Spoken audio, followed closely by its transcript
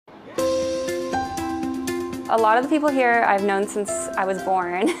A lot of the people here I've known since I was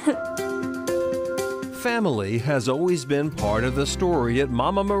born. Family has always been part of the story at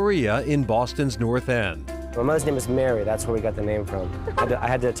Mama Maria in Boston's North End. My mother's name is Mary, that's where we got the name from. I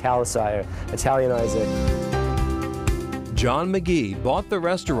had to Italianize it. John McGee bought the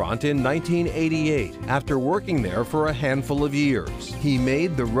restaurant in 1988 after working there for a handful of years. He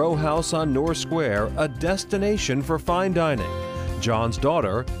made the row house on North Square a destination for fine dining. John's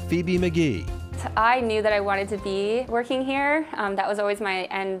daughter, Phoebe McGee. I knew that I wanted to be working here. That was always my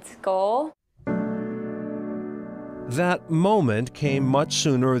end goal. That moment came much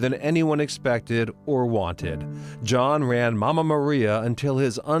sooner than anyone expected or wanted. John ran Mama Maria until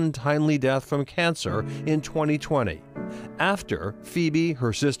his untimely death from cancer in 2020. After, Phoebe,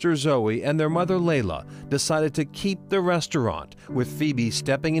 her sister Zoe, and their mother Layla decided to keep the restaurant, with Phoebe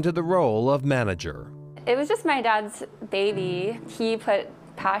stepping into the role of manager. It was just my dad's baby. He put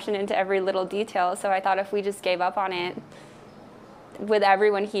passion into every little detail, so I thought if we just gave up on it with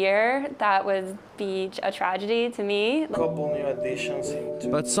everyone here, that would be a tragedy to me.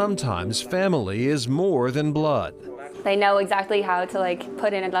 But sometimes family is more than blood. They know exactly how to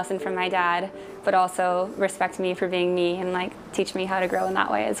put in a lesson from my dad, but also respect me for being me and teach me how to grow in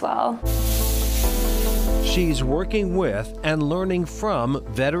that way as well. She's working with and learning from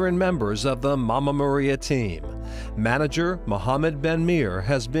veteran members of the Mama Maria team. Manager Mohammed Ben Mir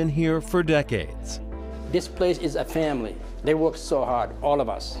has been here for decades. This place is a family. They work so hard, all of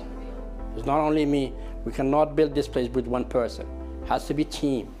us. It's not only me. We cannot build this place with one person. It has to be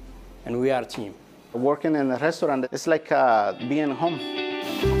team, and we are a team. Working in a restaurant, it's like being home.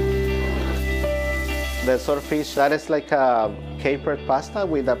 The swordfish, that is like a capered pasta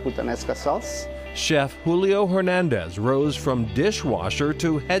with a puttanesca sauce. Chef Julio Hernandez rose from dishwasher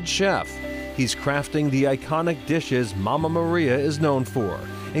to head chef. He's crafting the iconic dishes Mama Maria is known for,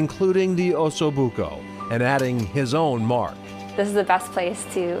 including the ossobuco, and adding his own mark. This is the best place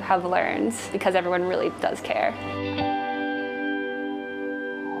to have learned because everyone really does care.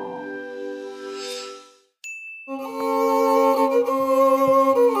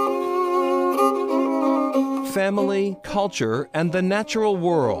 Family, culture, and the natural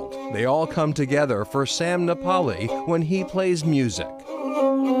world, they all come together for Sam Nepali when he plays music.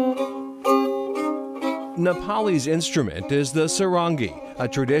 Nepali's instrument is the sarangi, a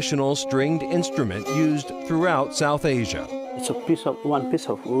traditional stringed instrument used throughout South Asia. It's one piece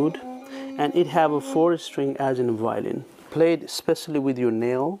of wood, and it have a 4-string as in a violin, played especially with your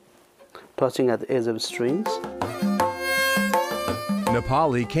nail, touching at the edge of strings.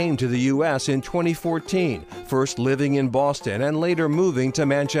 Nepali came to the U.S. in 2014, first living in Boston and later moving to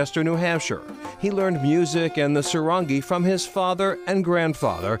Manchester, New Hampshire. He learned music and the sarangi from his father and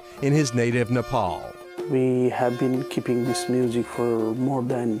grandfather in his native Nepal. We have been keeping this music for more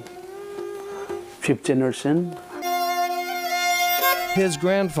than 5th generation. His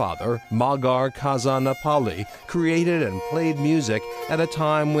grandfather, Magar Kaza Nepali, created and played music at a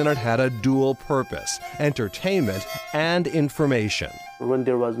time when it had a dual purpose, entertainment and information. When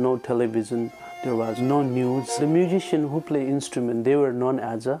there was no television, there was no news, the musicians who play instrument, they were known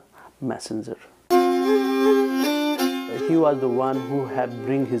as a messenger. He was the one who had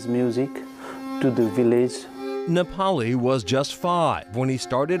bring his music to the village. Nepali was just 5 when he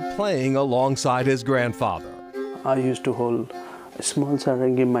started playing alongside his grandfather. I used to hold a small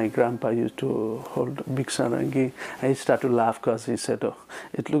sarangi, my grandpa used to hold a big sarangi. I started to laugh because he said, oh,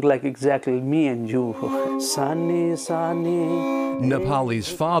 it looked like exactly me and you. Sani, Sani. Nepali's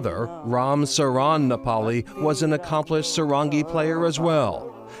father, Ram Saran Nepali, was an accomplished sarangi player as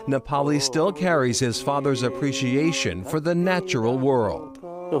well. Nepali still carries his father's appreciation for the natural world.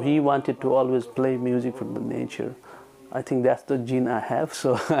 So he wanted to always play music from the nature. I think that's the gene I have,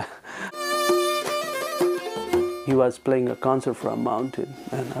 so. He was playing a concert from a mountain,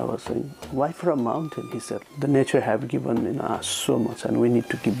 and I was saying, why from a mountain? He said, the nature have given us so much, and we need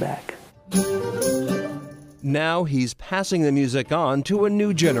to give back. Now he's passing the music on to a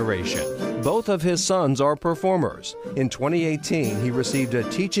new generation. Both of his sons are performers. In 2018, he received a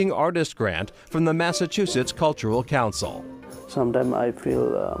teaching artist grant from the Massachusetts Cultural Council. Sometimes I feel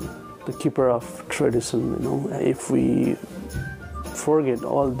the keeper of tradition, if we forget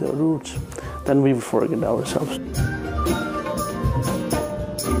all the roots, then we forget ourselves.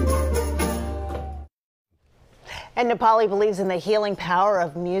 And Nepali believes in the healing power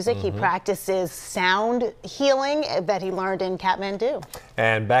of music. He practices sound healing that he learned in Kathmandu.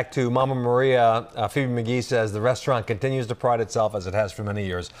 And back to Mama Maria, Phoebe McGee says the restaurant continues to pride itself, as it has for many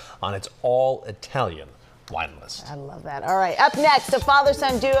years, on its all-Italian wine list. I love that. All right, up next, a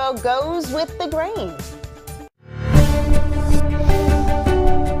father-son duo goes with the grain.